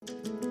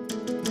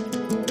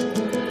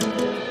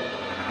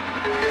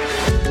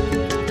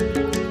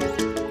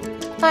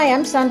Hi,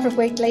 I'm Sandra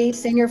Quigley,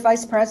 Senior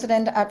Vice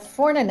President at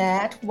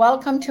Fortinet.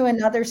 Welcome to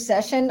another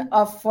session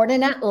of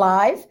Fortinet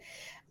Live.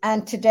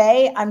 And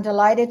today I'm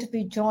delighted to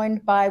be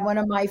joined by one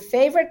of my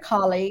favorite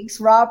colleagues,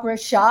 Rob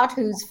Rashad,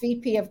 who's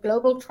VP of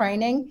Global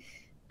Training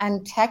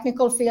and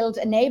Technical Field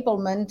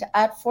Enablement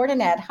at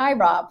Fortinet. Hi,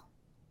 Rob.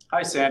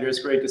 Hi, Sandra. It's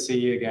great to see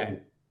you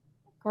again.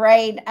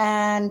 Great.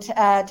 And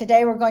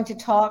today we're going to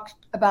talk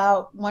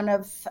about one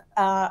of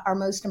our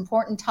most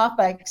important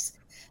topics.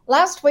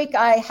 Last week,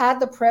 I had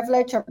the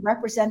privilege of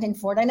representing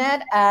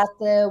Fortinet at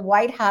the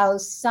White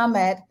House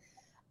Summit,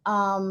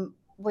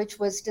 which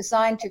was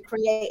designed to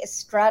create a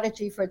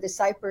strategy for the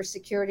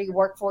cybersecurity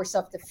workforce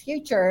of the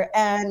future.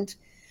 And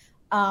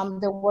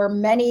there were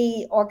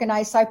many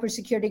organized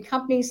cybersecurity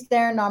companies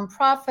there,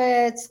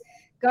 nonprofits,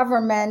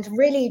 government,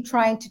 really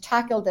trying to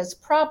tackle this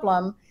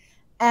problem.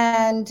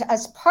 And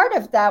as part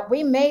of that,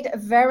 we made a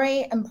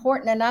very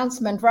important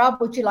announcement. Rob,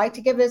 would you like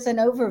to give us an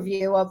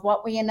overview of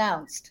what we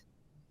announced?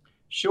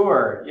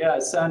 Sure. Yeah,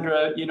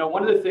 Sandra,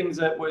 one of the things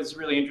that was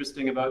really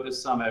interesting about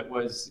this summit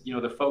was,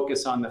 the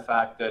focus on the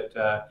fact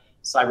that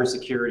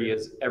cybersecurity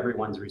is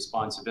everyone's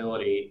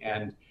responsibility.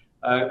 And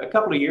a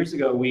couple of years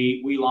ago,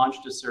 we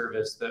launched a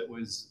service that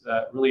was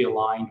really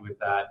aligned with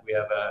that. We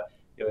have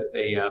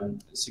a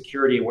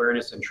security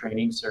awareness and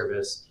training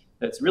service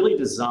that's really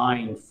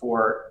designed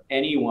for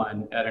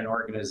anyone at an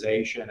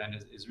organization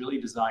and is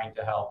really designed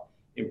to help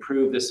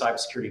improve the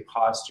cybersecurity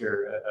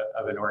posture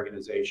of an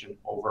organization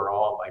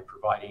overall by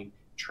providing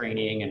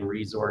training and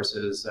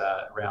resources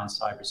around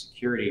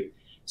cybersecurity.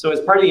 So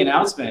as part of the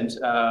announcement,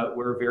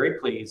 we're very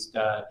pleased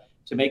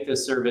to make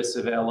this service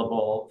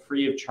available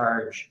free of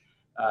charge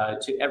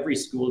to every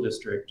school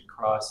district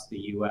across the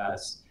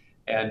US.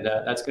 And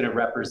that's going to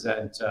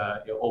represent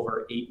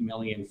over 8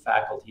 million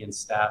faculty and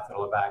staff that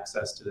will have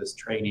access to this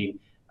training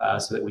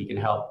so that we can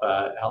help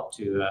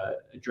to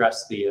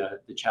address the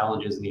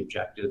challenges and the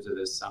objectives of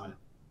this summit.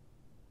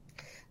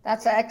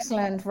 That's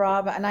excellent,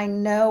 Rob. And I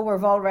know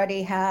we've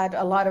already had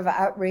a lot of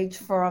outreach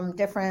from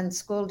different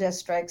school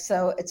districts,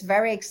 so it's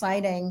very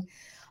exciting.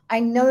 I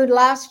know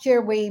last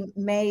year we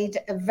made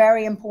a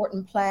very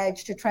important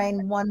pledge to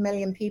train 1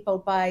 million people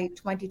by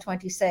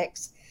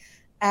 2026.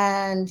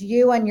 And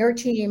you and your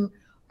team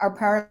are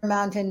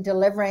paramount in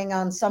delivering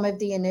on some of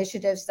the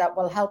initiatives that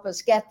will help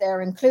us get there,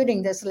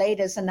 including this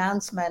latest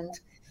announcement.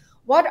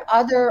 What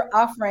other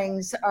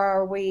offerings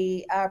are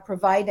we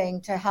providing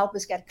to help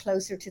us get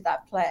closer to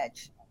that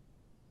pledge?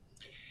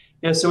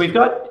 Yeah, so we've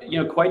got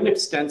quite an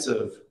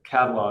extensive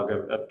catalog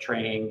of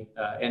training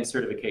and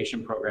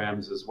certification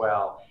programs as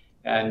well.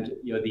 And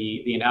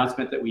the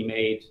announcement that we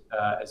made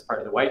as part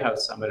of the White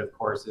House Summit, of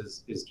course,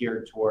 is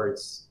geared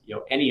towards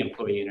any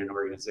employee in an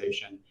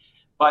organization.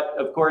 But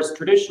of course,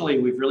 traditionally,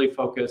 we've really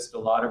focused a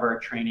lot of our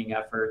training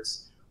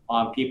efforts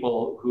on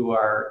people who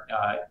are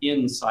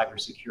in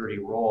cybersecurity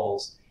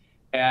roles.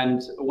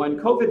 And when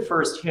COVID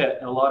first hit,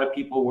 a lot of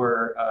people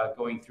were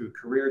going through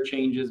career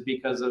changes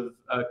because of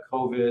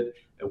COVID,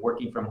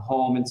 working from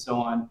home and so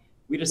on.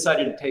 We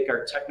decided to take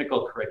our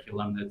technical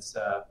curriculum that's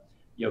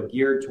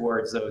geared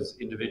towards those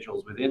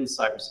individuals within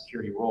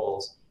cybersecurity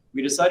roles.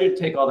 We decided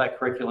to take all that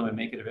curriculum and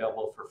make it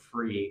available for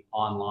free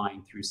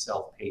online through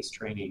self-paced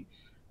training.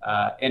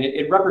 And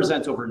it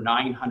represents over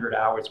 900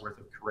 hours worth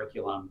of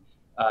curriculum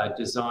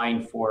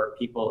designed for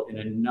people in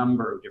a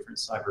number of different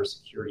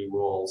cybersecurity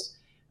roles.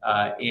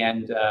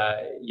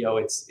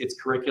 It's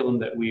curriculum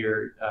that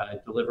we're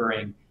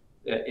delivering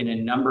in a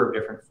number of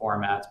different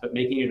formats, but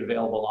making it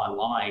available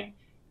online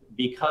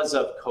because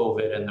of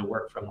COVID and the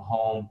work from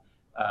home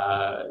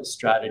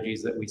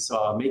strategies that we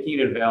saw. Making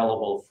it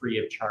available free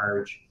of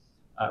charge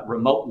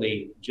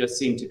remotely just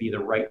seemed to be the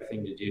right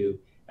thing to do.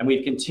 And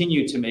we've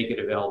continued to make it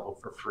available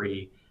for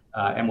free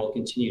and will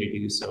continue to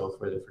do so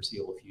for the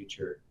foreseeable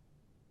future.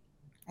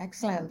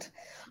 Excellent.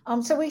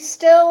 So we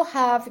still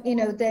have,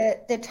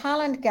 the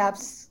talent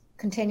gaps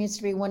continues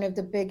to be one of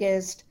the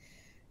biggest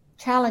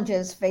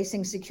challenges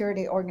facing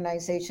security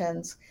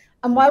organizations.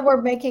 And while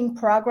we're making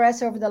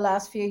progress over the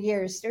last few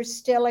years, there's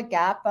still a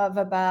gap of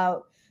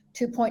about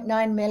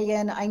 2.9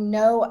 million. I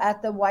know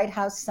at the White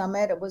House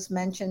Summit, it was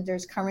mentioned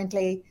there's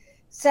currently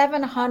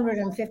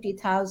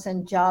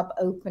 750,000 job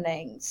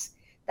openings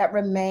that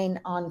remain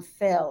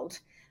unfilled.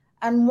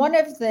 And one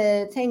of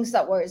the things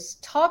that was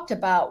talked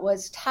about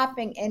was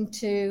tapping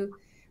into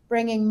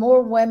bringing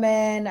more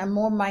women and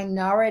more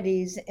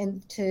minorities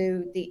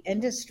into the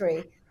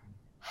industry.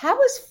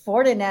 How is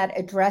Fortinet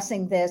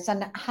addressing this,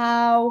 and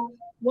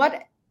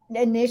what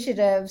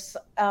initiatives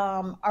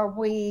are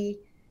we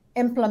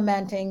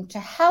implementing to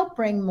help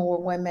bring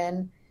more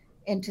women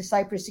into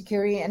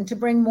cybersecurity and to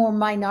bring more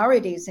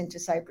minorities into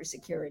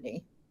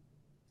cybersecurity?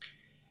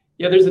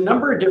 Yeah, there's a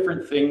number of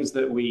different things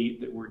that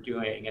we're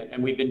doing,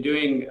 and we've been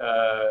doing.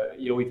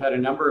 We've had a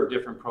number of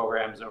different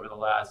programs over the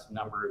last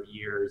number of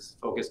years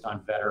focused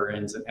on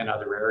veterans and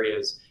other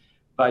areas.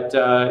 But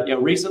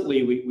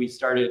recently we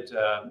started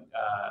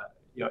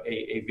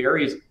a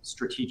very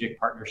strategic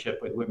partnership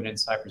with Women in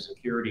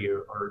Cybersecurity,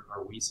 or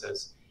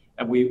WISIS,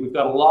 And we've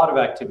got a lot of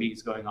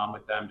activities going on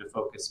with them to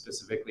focus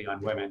specifically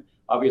on women.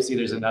 Obviously,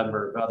 there's a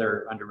number of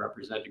other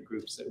underrepresented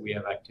groups that we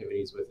have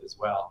activities with as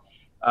well.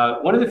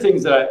 One of the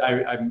things that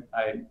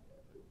I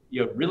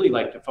really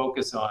like to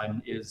focus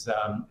on is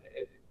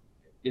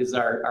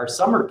our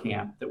summer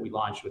camp that we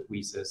launched with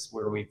WSIS,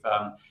 where we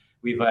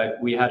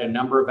had a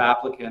number of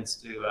applicants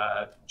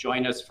to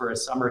join us for a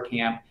summer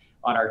camp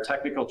on our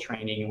technical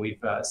training. We've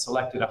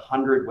selected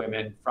 100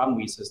 women from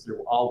WSIS. They're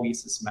all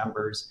WSIS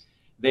members.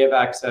 They have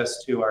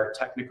access to our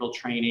technical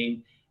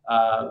training,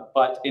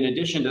 but in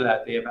addition to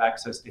that, they have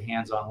access to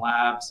hands-on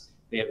labs.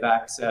 They have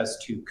access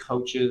to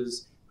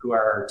coaches who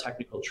are our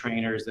technical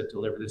trainers that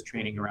deliver this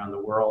training around the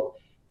world.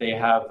 They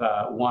have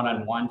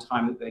one-on-one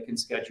time that they can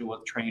schedule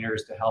with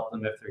trainers to help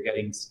them if they're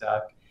getting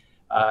stuck.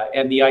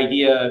 And the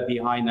idea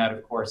behind that,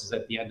 of course, is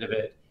at the end of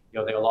it,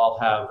 they'll all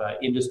have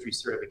industry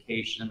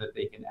certification that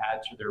they can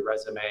add to their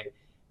resume.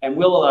 And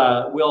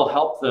we'll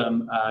help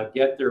them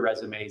get their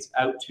resumes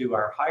out to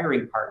our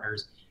hiring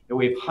partners. And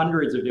we have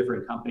hundreds of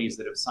different companies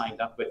that have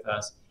signed up with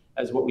us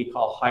as what we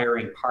call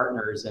hiring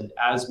partners. And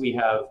as we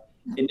have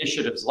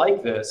initiatives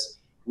like this,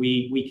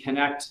 we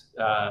connect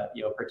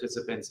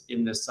participants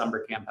in this summer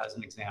camp, as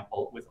an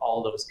example, with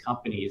all those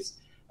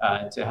companies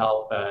to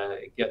help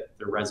get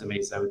their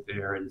resumes out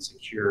there and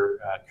secure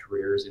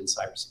careers in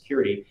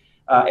cybersecurity.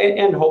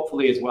 And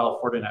hopefully as well,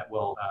 Fortinet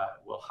will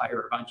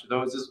hire a bunch of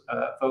those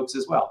folks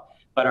as well.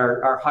 But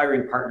our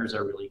hiring partners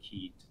are really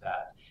key to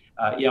that.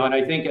 And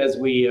I think as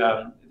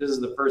this is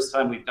the first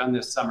time we've done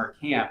this summer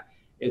camp,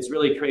 it's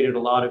really created a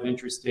lot of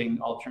interesting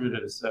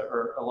alternatives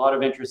or a lot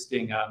of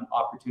interesting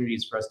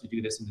opportunities for us to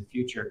do this in the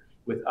future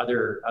with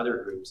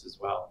other groups as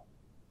well.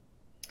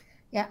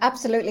 Yeah,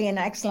 absolutely an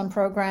excellent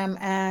program.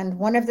 And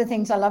one of the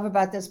things I love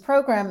about this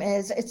program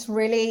is it's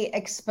really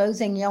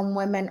exposing young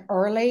women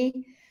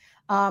early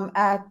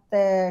at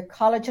the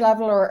college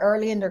level or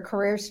early in their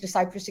careers to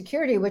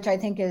cybersecurity, which I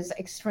think is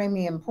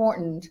extremely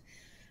important.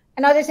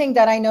 Another thing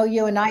that I know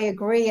you and I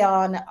agree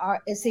on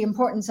is the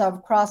importance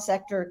of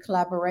cross-sector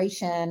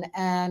collaboration.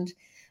 And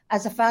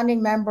as a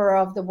founding member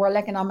of the World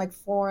Economic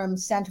Forum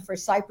Center for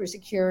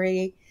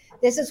Cybersecurity,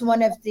 this is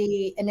one of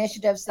the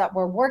initiatives that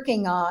we're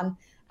working on.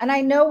 And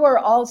I know we're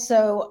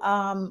also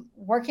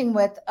working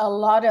with a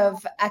lot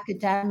of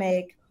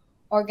academic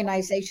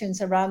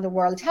organizations around the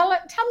world. Tell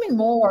me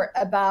more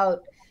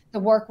about the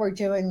work we're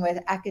doing with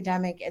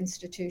academic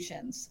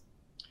institutions.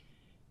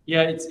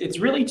 Yeah, it's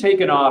really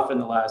taken off in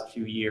the last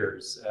few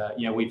years.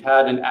 We've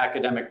had an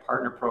academic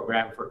partner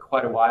program for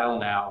quite a while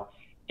now.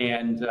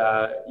 And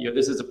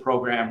this is a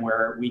program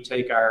where we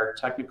take our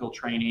technical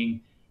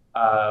training,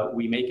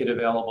 we make it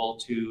available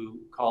to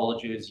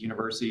colleges,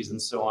 universities,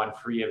 and so on,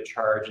 free of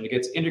charge. And it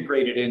gets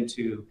integrated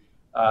into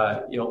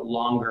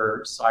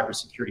longer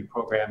cybersecurity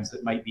programs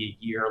that might be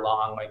a year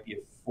long, might be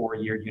a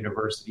 4-year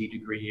university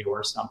degree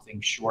or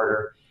something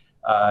shorter.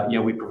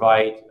 We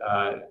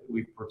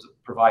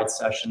provide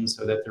sessions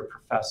so that their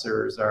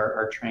professors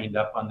are trained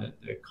up on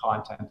the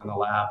content and the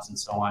labs and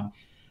so on.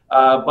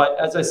 But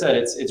as I said,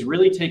 it's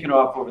really taken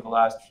off over the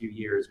last few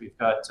years. We've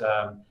got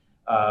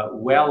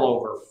well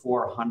over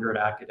 400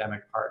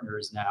 academic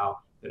partners now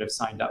that have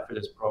signed up for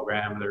this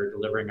program. They're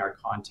delivering our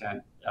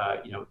content,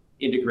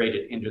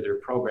 integrated into their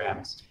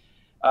programs.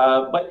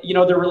 But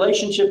the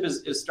relationship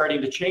is starting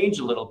to change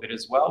a little bit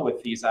as well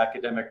with these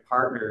academic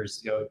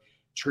partners.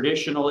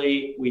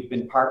 Traditionally, we've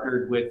been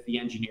partnered with the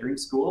engineering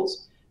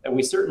schools, and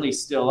we certainly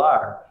still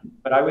are.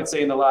 But I would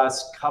say in the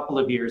last couple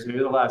of years, maybe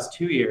the last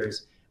 2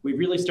 years, we've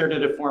really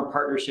started to form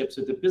partnerships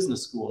with the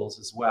business schools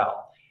as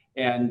well.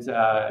 And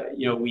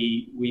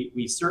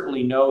we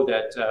certainly know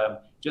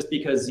that just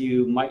because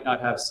you might not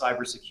have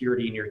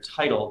cybersecurity in your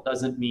title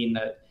doesn't mean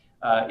that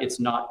it's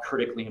not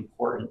critically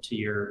important to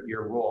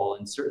your role.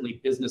 And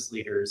certainly business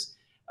leaders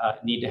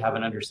need to have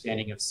an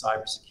understanding of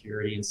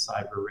cybersecurity and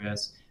cyber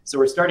risk. So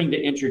we're starting to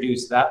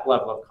introduce that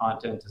level of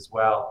content as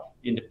well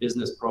into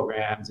business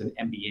programs and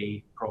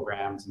MBA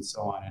programs and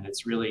so on. And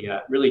it's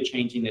really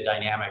changing the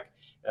dynamic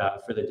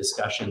for the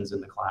discussions in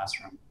the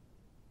classroom.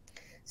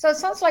 So it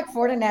sounds like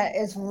Fortinet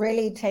is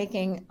really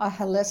taking a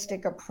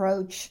holistic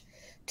approach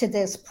to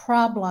this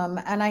problem.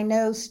 And I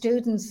know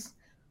students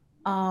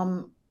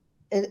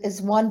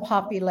is one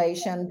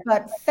population,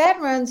 but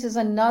veterans is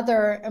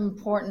another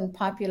important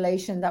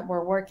population that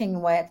we're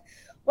working with.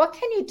 What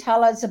can you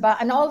tell us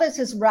about, and all this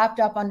is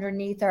wrapped up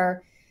underneath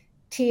our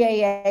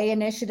TAA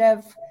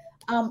initiative.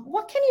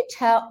 What can you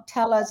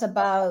tell us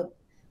about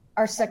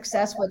our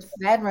success with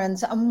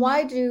veterans, and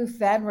why do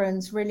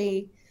veterans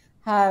really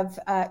have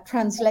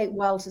translate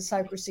well to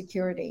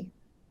cybersecurity?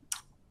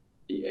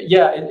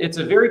 Yeah, it's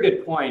a very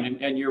good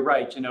point, and you're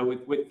right.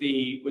 With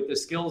the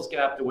skills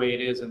gap the way it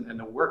is, and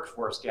the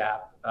workforce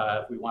gap,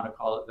 if we want to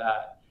call it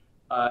that,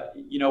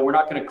 we're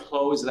not going to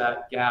close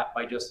that gap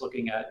by just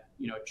looking at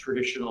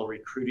traditional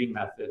recruiting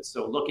methods.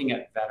 So looking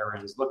at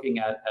veterans, looking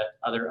at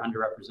other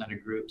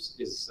underrepresented groups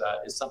is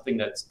something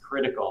that's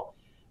critical.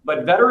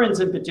 But veterans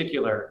in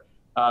particular,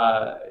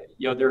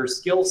 their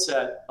skill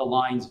set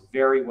aligns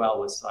very well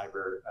with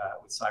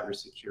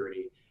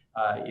cybersecurity.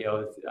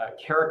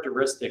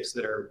 characteristics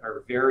that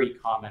are very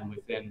common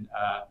within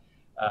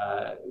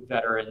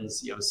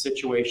veterans,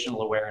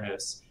 situational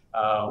awareness,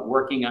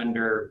 working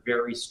under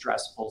very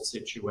stressful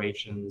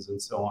situations,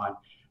 and so on.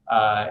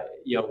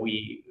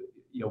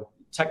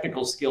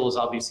 Technical skill is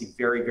obviously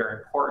very, very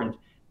important,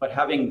 but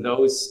having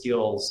those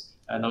skills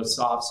and those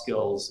soft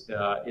skills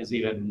is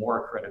even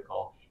more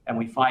critical. And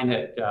we find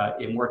that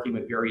in working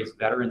with various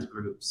veterans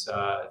groups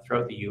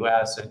throughout the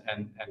US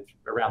and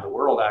around the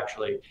world,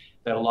 actually,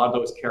 that a lot of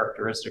those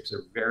characteristics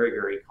are very,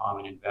 very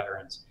common in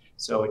veterans.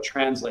 So it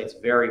translates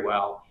very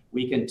well.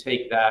 We can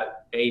take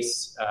that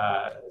base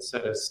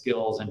set of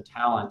skills and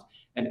talent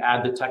and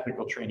add the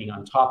technical training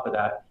on top of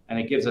that, and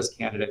it gives us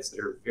candidates that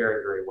are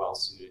very, very well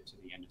suited to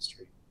the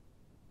industry.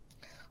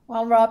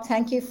 Well, Rob,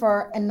 thank you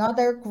for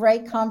another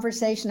great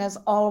conversation as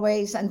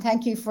always, and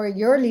thank you for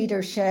your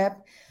leadership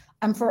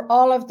and for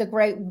all of the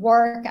great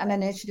work and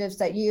initiatives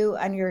that you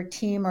and your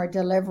team are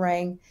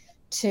delivering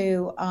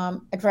to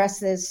address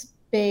this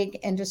big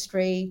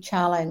industry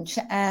challenge.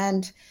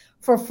 And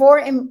for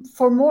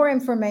more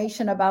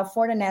information about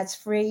Fortinet's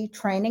free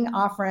training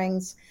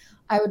offerings,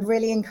 I would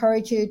really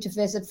encourage you to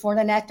visit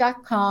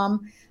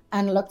Fortinet.com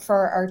and look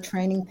for our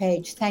training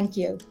page. Thank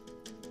you.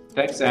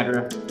 Thanks,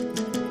 Sandra.